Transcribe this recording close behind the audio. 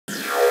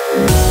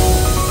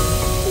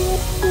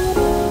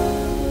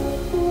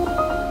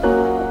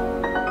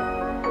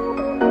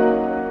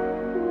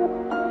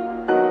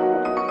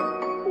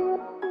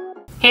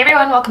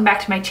Everyone, welcome back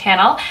to my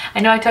channel. I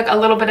know I took a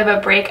little bit of a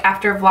break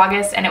after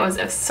Vlogmas and it was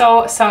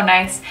so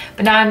nice,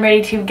 but now I'm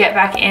ready to get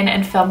back in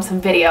and film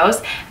some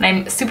videos, and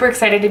I'm super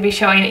excited to be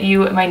showing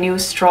you my new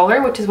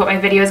stroller, which is what my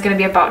video is going to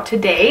be about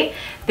today.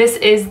 This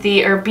is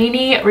the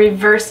Urbini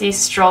Reversi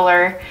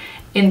stroller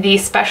in the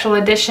special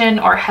edition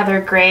or heather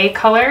gray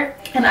color,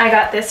 and I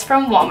got this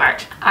from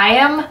Walmart. I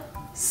am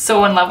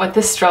so in love with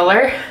this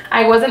stroller.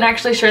 I wasn't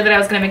actually sure that I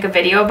was going to make a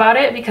video about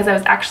it because I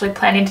was actually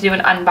planning to do an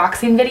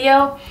unboxing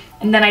video,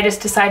 and then I just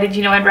decided,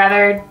 you know, I'd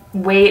rather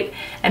wait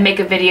and make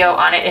a video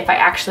on it if I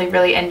actually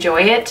really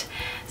enjoy it.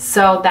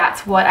 So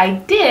that's what I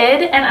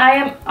did, and I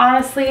am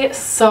honestly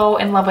so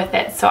in love with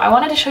it. So I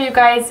wanted to show you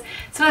guys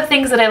some of the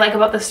things that I like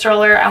about the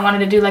stroller. I wanted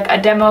to do like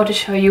a demo to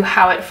show you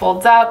how it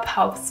folds up,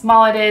 how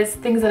small it is,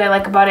 things that I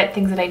like about it,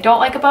 things that I don't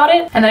like about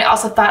it. And then I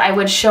also thought I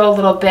would show a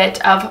little bit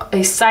of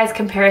a size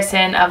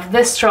comparison of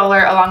this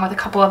stroller along with a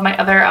couple of my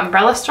other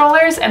umbrella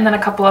strollers and then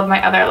a couple of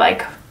my other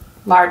like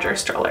larger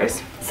strollers.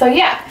 So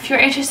yeah, if you're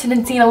interested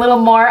in seeing a little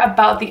more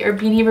about the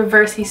Urbini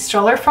Reversi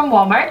stroller from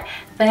Walmart,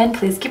 then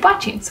please keep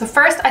watching. So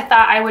first I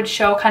thought I would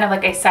show kind of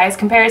like a size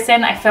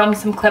comparison. I filmed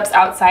some clips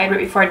outside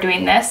right before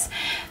doing this.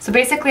 So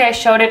basically I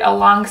showed it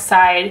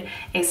alongside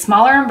a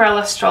smaller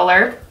umbrella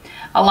stroller,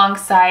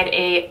 alongside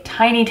a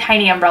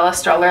tiny umbrella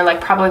stroller,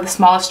 like probably the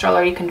smallest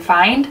stroller you can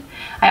find.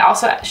 I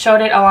also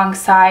showed it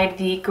alongside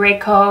the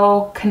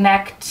Graco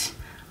Connect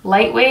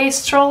lightweight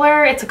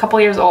stroller. It's a couple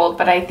years old,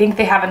 but I think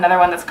they have another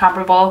one that's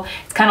comparable.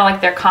 It's kind of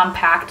like their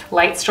compact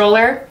light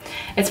stroller.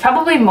 It's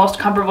probably most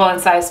comparable in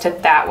size to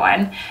that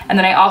one. And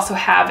then I also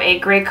have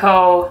a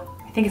Graco,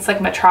 I think it's like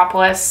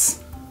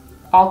Metropolis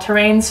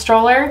all-terrain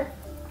stroller.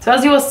 So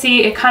as you will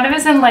see, it kind of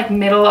is in like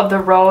middle of the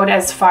road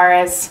as far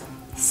as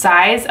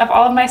size of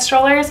all of my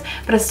strollers,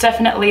 but it's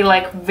definitely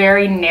like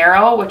very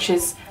narrow, which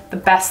is the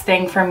best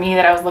thing for me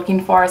that I was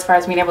looking for as far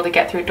as being able to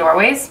get through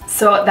doorways.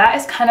 So that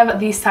is kind of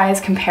the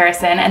size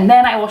comparison, and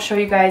then I will show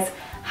you guys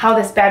how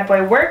this bad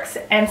boy works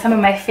and some of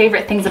my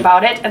favorite things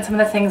about it and some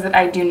of the things that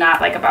I do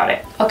not like about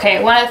it.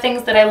 Okay, one of the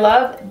things that I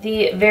love,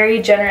 the very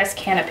generous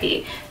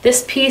canopy.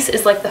 This piece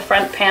is like the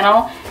front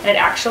panel, and it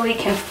actually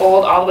can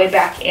fold all the way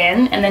back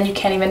in, and then you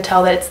can't even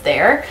tell that it's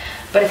there.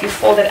 But if you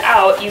fold it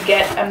out, you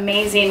get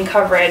amazing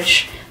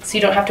coverage, so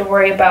you don't have to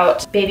worry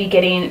about baby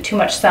getting too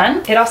much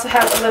sun. It also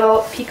has a little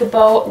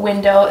peekaboo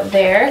window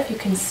there, if you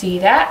can see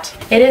that.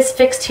 It is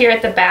fixed here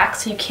at the back,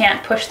 so you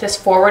can't push this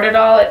forward at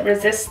all. It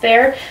resists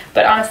there,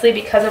 but honestly,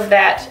 because of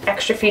that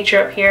extra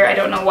feature up here, I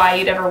don't know why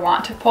you'd ever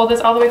want to pull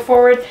this all the way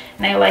forward,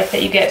 and I like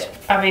that you get,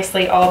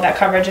 obviously, all of that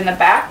coverage in the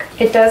back.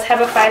 It does have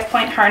a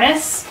 5-point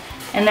harness,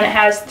 and then it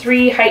has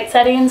 3 height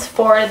settings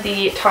for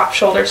the top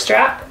shoulder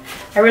strap.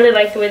 I really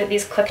like the way that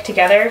these click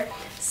together,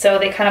 so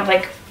they kind of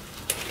like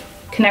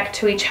connect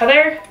to each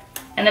other,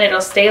 and then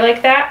it'll stay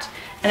like that,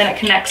 and then it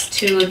connects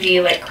to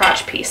the like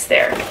crotch piece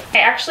there. I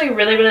actually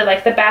really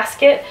like the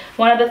basket.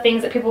 One of the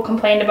things that people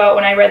complained about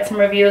when I read some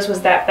reviews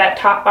was that that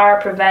top bar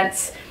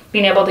prevents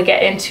being able to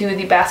get into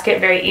the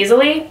basket very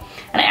easily,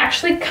 and I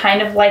actually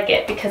kind of like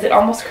it because it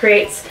almost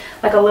creates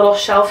like a little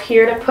shelf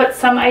here to put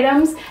some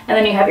items, and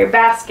then you have your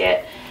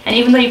basket, and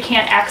even though you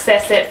can't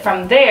access it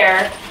from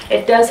there,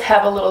 it does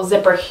have a little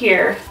zipper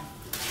here.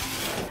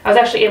 I was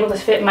actually able to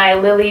fit my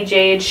Lily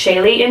Jade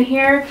Shaylee in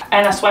here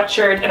and a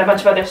sweatshirt and a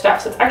bunch of other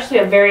stuff, so it's actually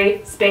a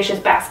very spacious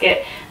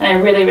basket, and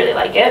I really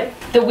like it.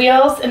 The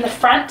wheels in the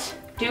front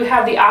do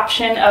have the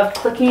option of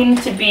clicking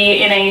to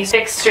be in a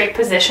fixed straight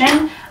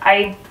position.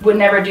 I would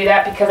never do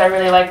that because I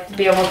really like to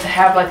be able to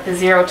have like the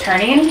zero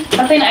turning.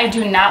 Something I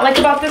do not like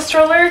about this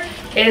stroller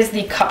is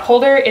the cup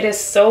holder. It is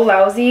so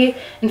lousy.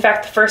 In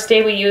fact, the first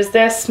day we used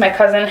this, my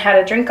cousin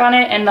had a drink on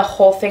it and the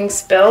whole thing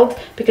spilled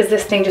because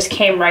this thing just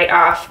came right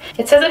off.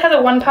 It says it has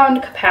a 1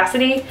 pound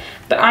capacity,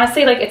 but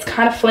honestly, like, it's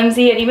kind of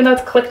flimsy, and even though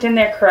it's clicked in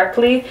there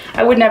correctly,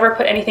 I would never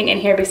put anything in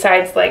here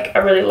besides like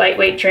a really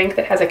lightweight drink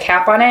that has a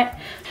cap on it.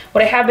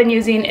 What I have been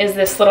using is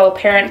this little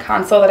parent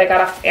console that I got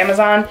off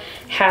Amazon.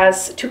 It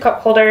has 2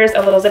 cup holders,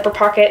 a little zipper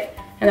pocket,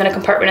 and then a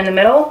compartment in the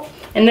middle.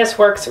 And this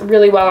works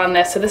really well on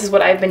this, so this is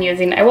what I've been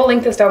using. I will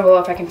link this down below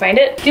if I can find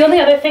it. The only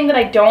other thing that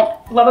I don't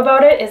love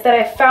about it is that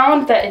I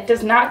found that it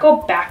does not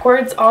go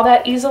backwards all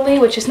that easily,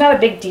 which is not a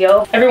big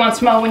deal. Every once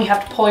in a while when you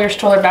have to pull your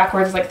stroller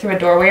backwards, like through a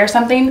doorway or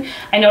something,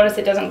 I notice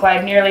it doesn't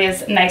glide nearly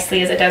as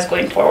nicely as it does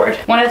going forward.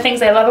 One of the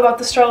things I love about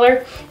the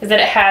stroller is that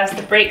it has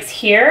the brakes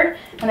here,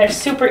 and they're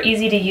super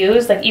easy to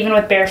use. Like, even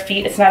with bare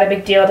feet, it's not a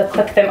big deal to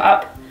click them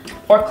up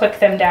or click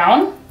them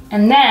down.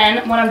 And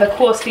then one of the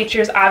coolest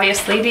features,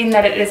 obviously, being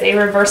that it is a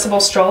reversible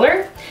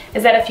stroller,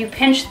 is that if you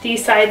pinch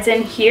these sides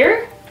in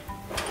here,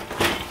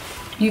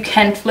 you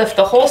can lift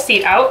the whole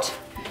seat out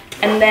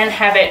and then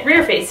have it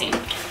rear facing.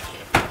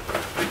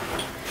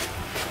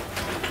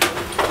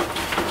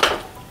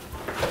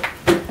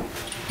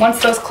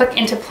 Once those click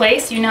into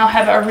place, you now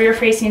have a rear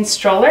facing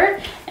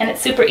stroller, and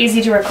it's super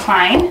easy to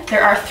recline.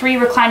 There are 3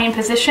 reclining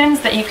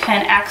positions that you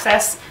can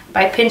access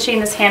by pinching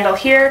this handle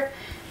here,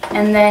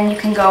 and then you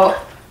can go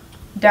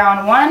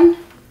down 1,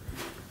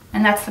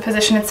 and that's the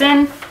position it's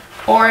in,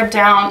 or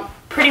down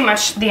pretty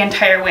much the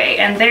entire way,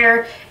 and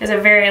there is a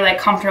very like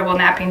comfortable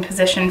napping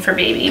position for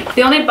baby.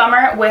 The only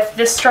bummer with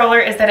this stroller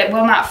is that it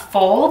will not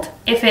fold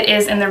if it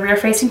is in the rear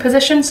facing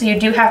position, so you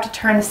do have to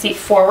turn the seat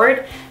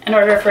forward in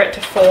order for it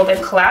to fold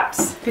and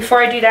collapse.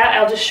 Before I do that,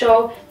 I'll just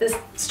show this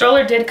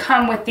stroller did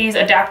come with these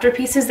adapter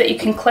pieces that you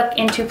can click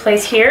into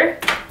place here,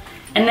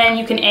 and then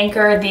you can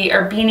anchor the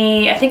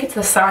Urbini, I think it's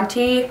the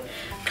Santi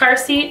car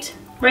seat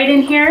right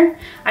in here.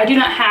 I do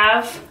not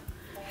have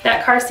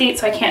that car seat,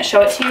 so I can't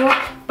show it to you,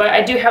 but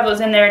I do have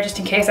those in there just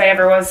in case I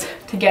ever was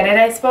to get it,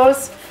 I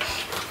suppose.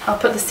 I'll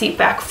put the seat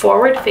back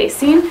forward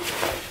facing.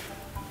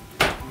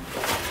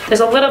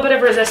 There's a little bit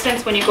of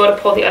resistance when you go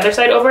to pull the other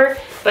side over,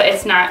 but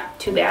it's not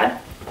too bad.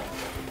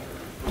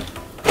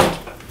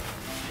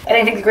 And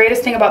I think the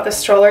greatest thing about this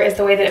stroller is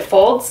the way that it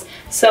folds.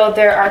 So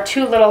there are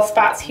two little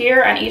spots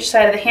here on each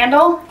side of the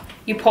handle.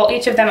 You pull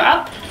each of them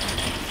up,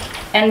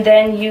 and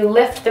then you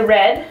lift the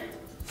red,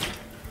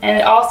 and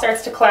it all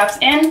starts to collapse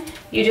in.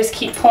 You just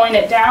keep pulling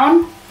it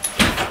down,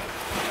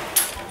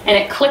 and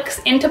it clicks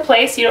into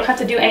place. You don't have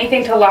to do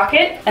anything to lock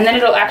it, and then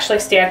it'll actually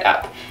stand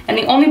up. And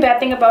the only bad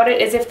thing about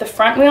it is if the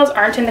front wheels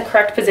aren't in the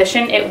correct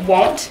position, it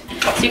won't.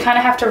 So you kind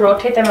of have to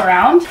rotate them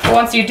around. But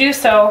once you do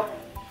so,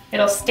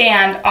 it'll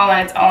stand all on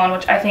its own,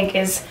 which I think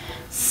is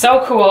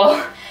so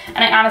cool.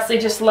 And I honestly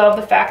just love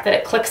the fact that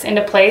it clicks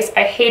into place.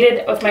 I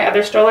hated with my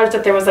other strollers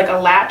that there was like a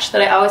latch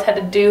that I always had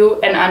to do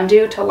and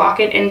undo to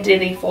lock it into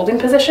the folding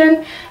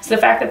position. So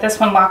the fact that this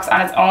one locks on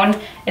its own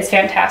is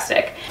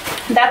fantastic.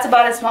 That's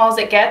about as small as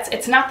it gets.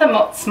 It's not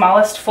the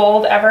smallest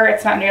fold ever.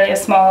 It's not nearly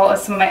as small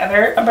as some of my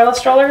other umbrella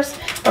strollers,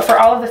 but for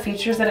all of the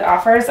features that it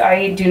offers,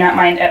 I do not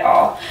mind at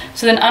all.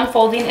 So then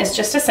unfolding is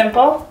just as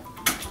simple.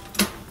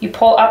 You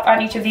pull up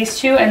on each of these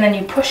two, and then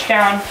you push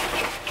down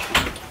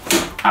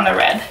on the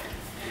red,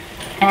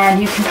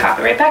 and you can pop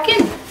it right back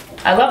in.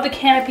 I love the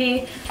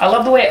canopy. I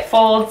love the way it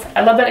folds. I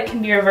love that it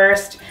can be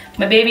reversed.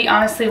 My baby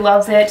honestly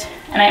loves it,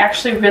 and I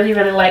actually really,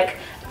 really like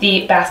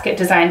the basket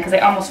design because I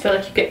almost feel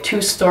like you get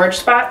two storage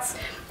spots.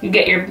 You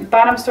get your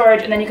bottom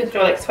storage, and then you can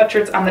throw like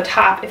sweatshirts on the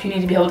top if you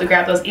need to be able to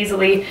grab those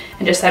easily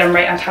and just set them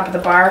right on top of the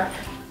bar.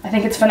 I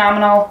think it's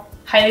phenomenal.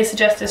 Highly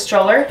suggest this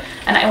stroller,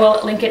 and I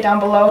will link it down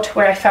below to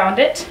where I found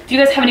it. If you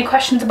guys have any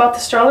questions about the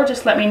stroller,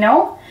 just let me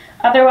know.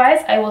 Otherwise,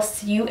 I will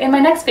see you in my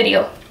next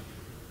video.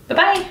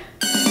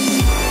 Bye-bye.